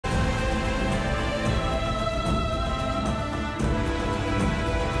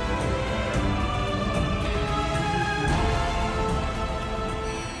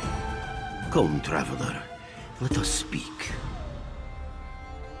Come, traveler. Let us speak.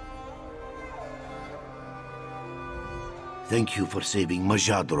 Thank you for saving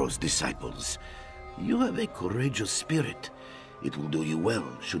Majadro's disciples. You have a courageous spirit. It will do you well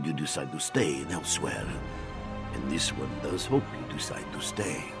should you decide to stay elsewhere. And this one does hope you decide to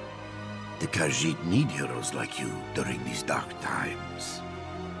stay. The Khajiit need heroes like you during these dark times.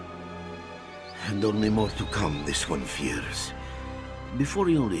 And only more to come, this one fears. Before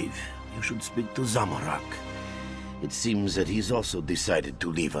you leave, you should speak to Zamorak. It seems that he's also decided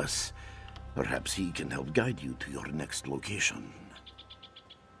to leave us. Perhaps he can help guide you to your next location.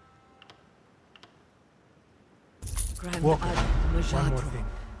 Grand Walker, Admiral one more Majadro, thing.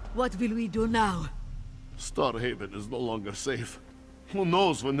 what will we do now? Starhaven is no longer safe. Who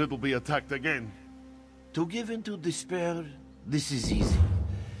knows when it'll be attacked again? To give in to despair, this is easy.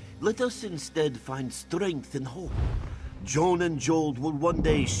 Let us instead find strength and hope. Joan and Joel will one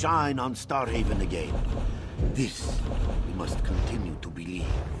day shine on Starhaven again. This we must continue to believe.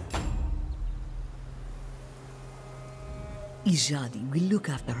 Ijadi will look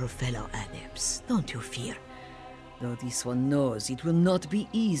after her fellow adepts, don't you fear. Though this one knows it will not be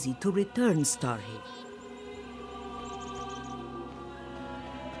easy to return Starhaven.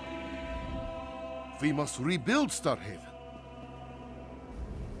 We must rebuild Starhaven.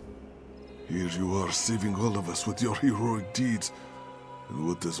 Here you are, saving all of us with your heroic deeds. And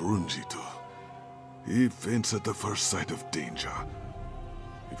what does Runji do? He faints at the first sight of danger.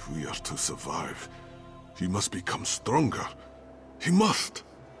 If we are to survive, he must become stronger. He must!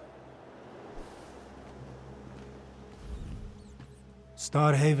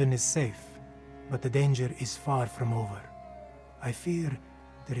 Starhaven is safe, but the danger is far from over. I fear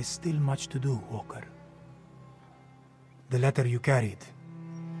there is still much to do, Walker. The letter you carried.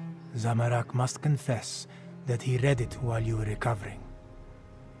 Zamorak must confess that he read it while you were recovering.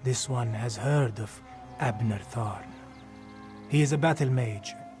 This one has heard of Abner Tharn. He is a battle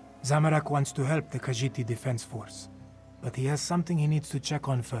mage. Zamorak wants to help the Khajiit Defense Force, but he has something he needs to check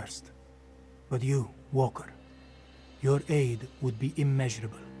on first. But you, Walker, your aid would be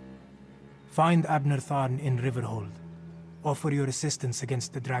immeasurable. Find Abner Tharn in Riverhold. Offer your assistance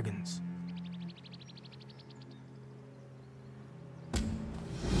against the dragons.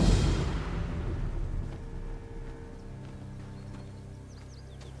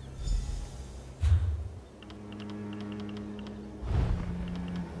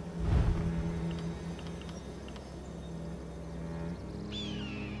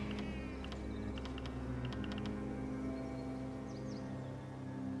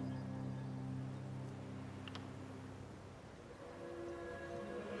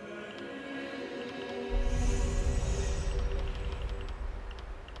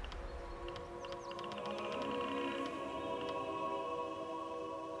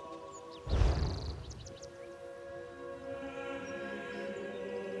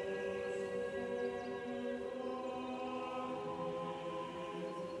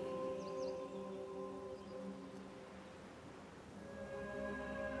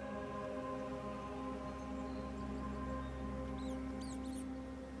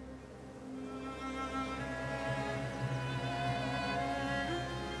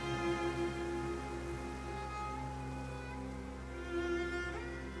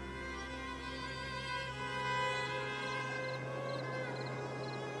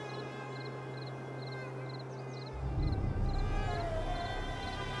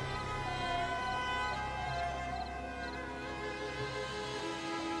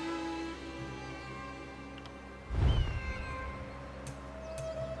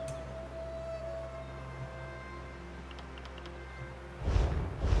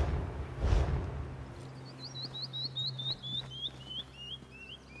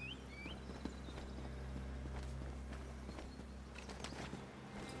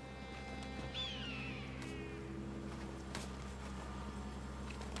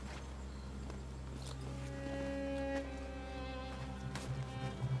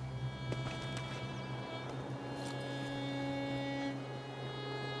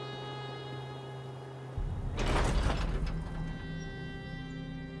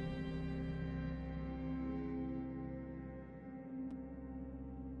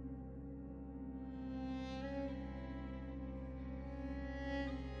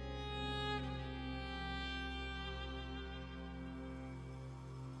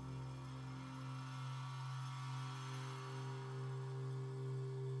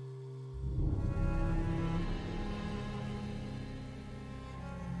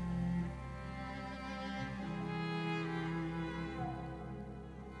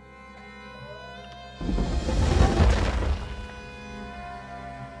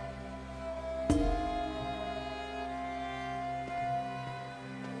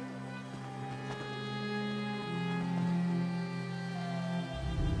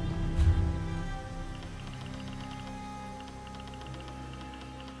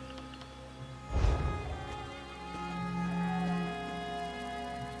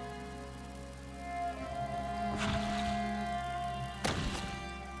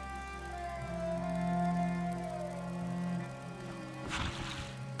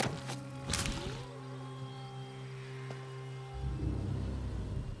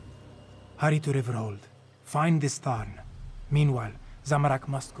 Hurry to Riverhold. Find this Tarn. Meanwhile, Zamorak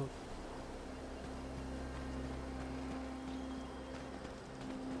must go.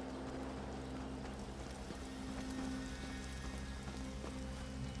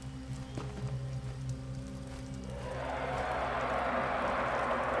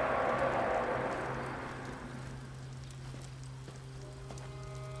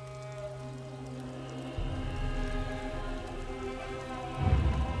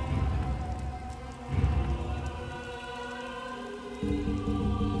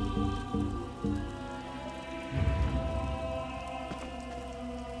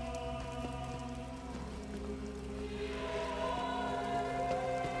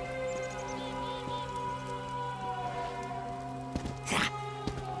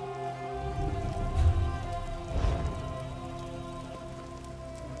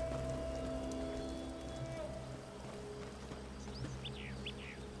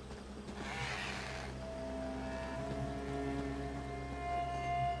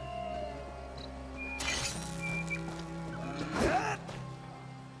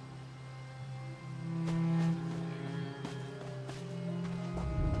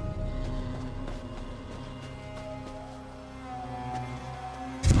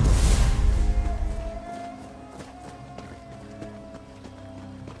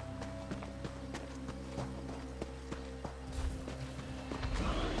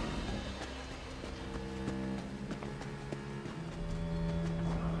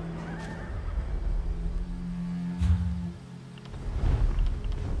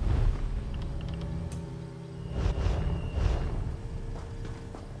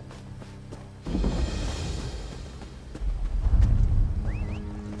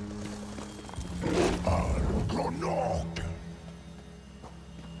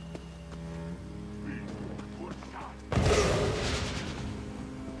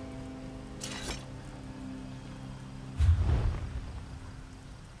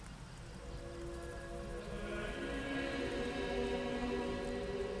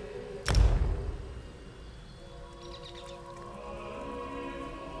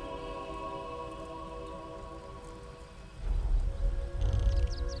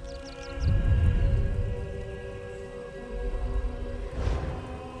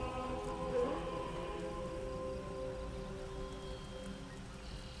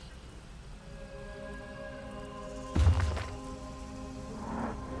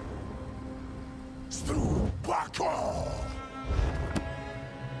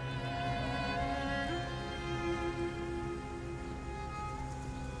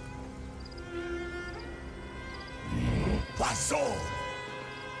 Passons!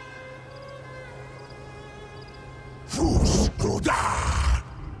 Fus rodar!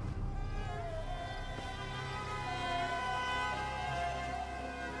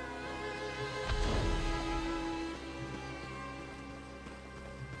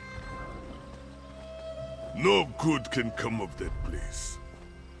 No good can come of that place.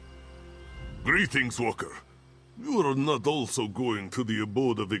 Greetings, Walker. You are not also going to the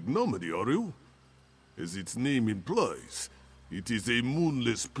abode of ignominy, are you? As its name implies, it is a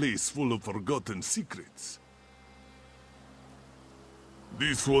moonless place full of forgotten secrets.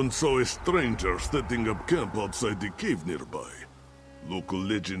 This one saw a stranger setting up camp outside the cave nearby. Local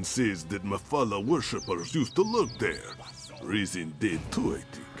legend says that Mafala worshippers used to lurk there, raising dead too, I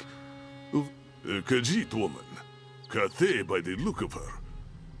think. A Khajiit woman. Cathay by the look of her.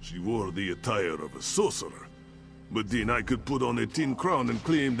 She wore the attire of a sorcerer. But then I could put on a tin crown and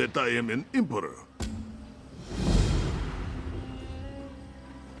claim that I am an emperor.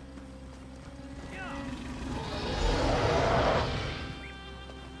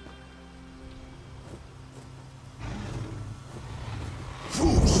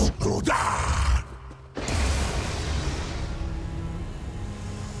 Fus rodar!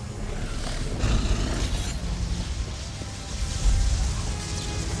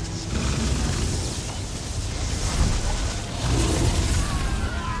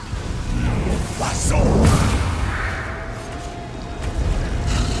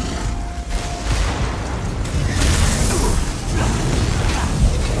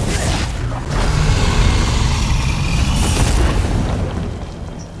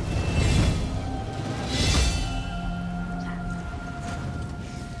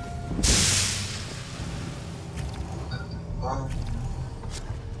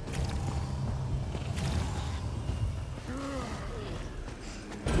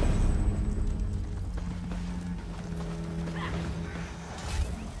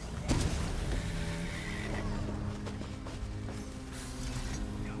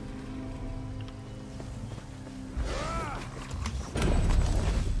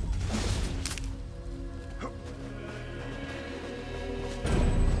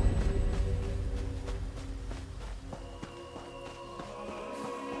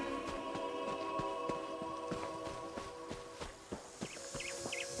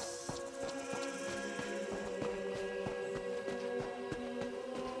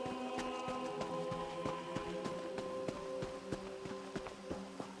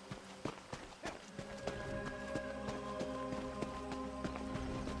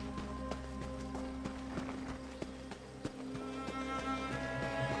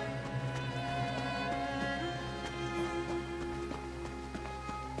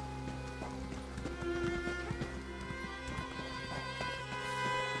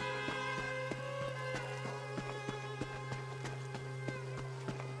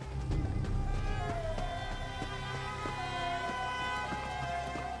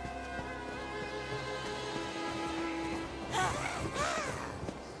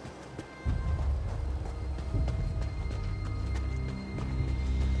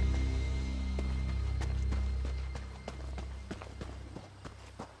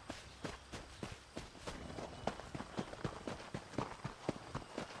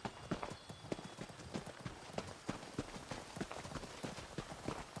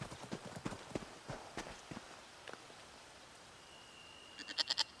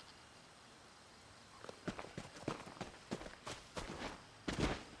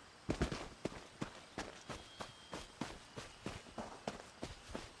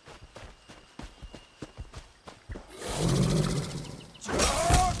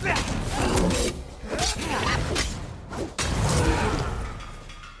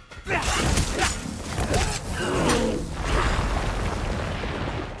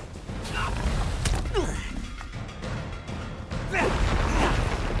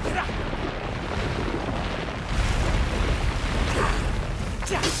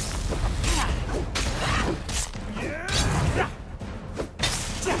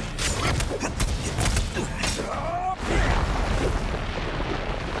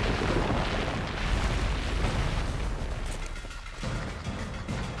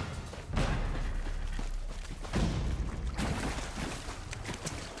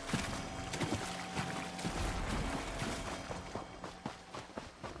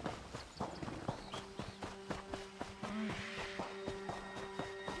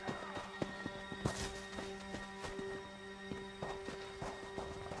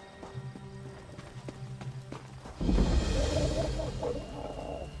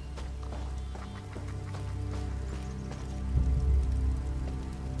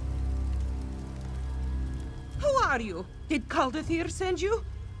 Who are you? Did Caldathir send you?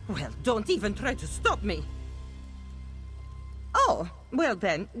 Well, don't even try to stop me. Oh, well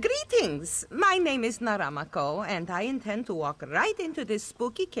then, greetings. My name is Naramako, and I intend to walk right into this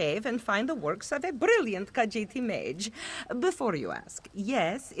spooky cave and find the works of a brilliant Khajiiti mage. Before you ask,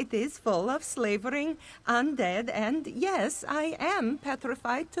 yes, it is full of slavering, undead, and yes, I am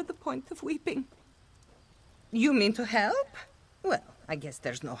petrified to the point of weeping. You mean to help? Well, I guess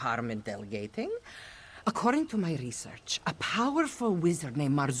there's no harm in delegating. According to my research, a powerful wizard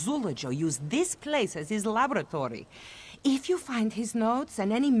named Marzulajo used this place as his laboratory. If you find his notes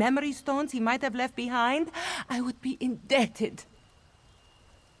and any memory stones he might have left behind, I would be indebted.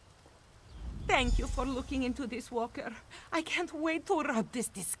 Thank you for looking into this, Walker. I can't wait to rub this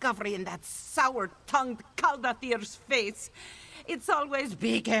discovery in that sour-tongued Caldathir's face. It's always,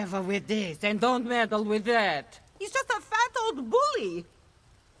 be careful with this and don't meddle with that. He's just a fat old bully.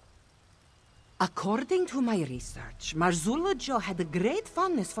 According to my research, Marzulajo had a great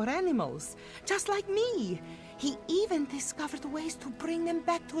fondness for animals, just like me. He even discovered ways to bring them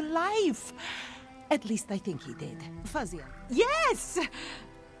back to life. At least I think he did. Fuzzy. Yes!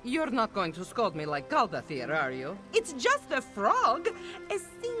 You're not going to scold me like Caldathir, are you? It's just a frog. A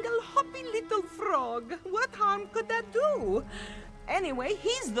single hoppy little frog. What harm could that do? Anyway,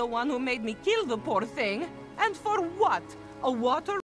 he's the one who made me kill the poor thing. And for what? A water